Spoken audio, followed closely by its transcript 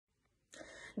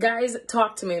Guys,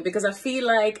 talk to me, because I feel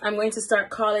like I'm going to start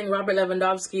calling Robert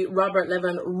Lewandowski Robert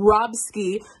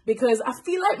Lewan-ROBBED-ski, because I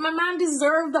feel like my man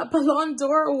deserved that Ballon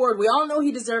d'Or award. We all know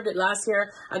he deserved it last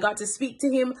year. I got to speak to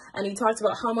him and he talked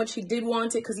about how much he did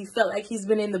want it because he felt like he's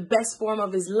been in the best form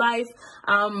of his life,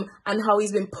 and how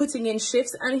he's been putting in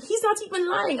shifts, and he's not even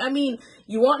lying. I mean,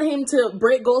 you want him to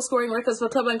break goal scoring records for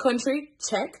club and country?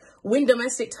 Check. Win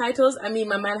domestic titles? I mean,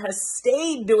 my man has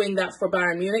stayed doing that for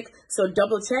Bayern Munich, so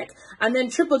double check. And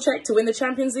then triple check to win the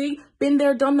Champions League. Been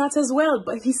there, done that as well,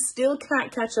 but he still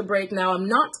can't catch a break. Now, I'm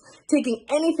not taking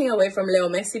anything away from Leo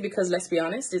Messi, because let's be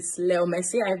honest, it's Leo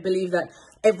Messi. I believe that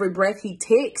every breath he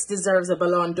takes deserves a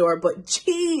Ballon d'Or, but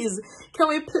geez, can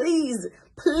we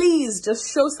please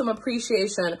just show some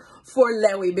appreciation for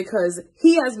Lewy, because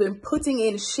he has been putting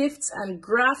in shifts and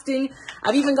grafting.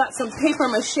 I've even got some paper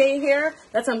mache here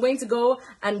that I'm going to go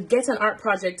and get an art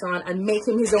project on and make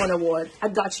him his own award. I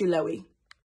got you, Lewy.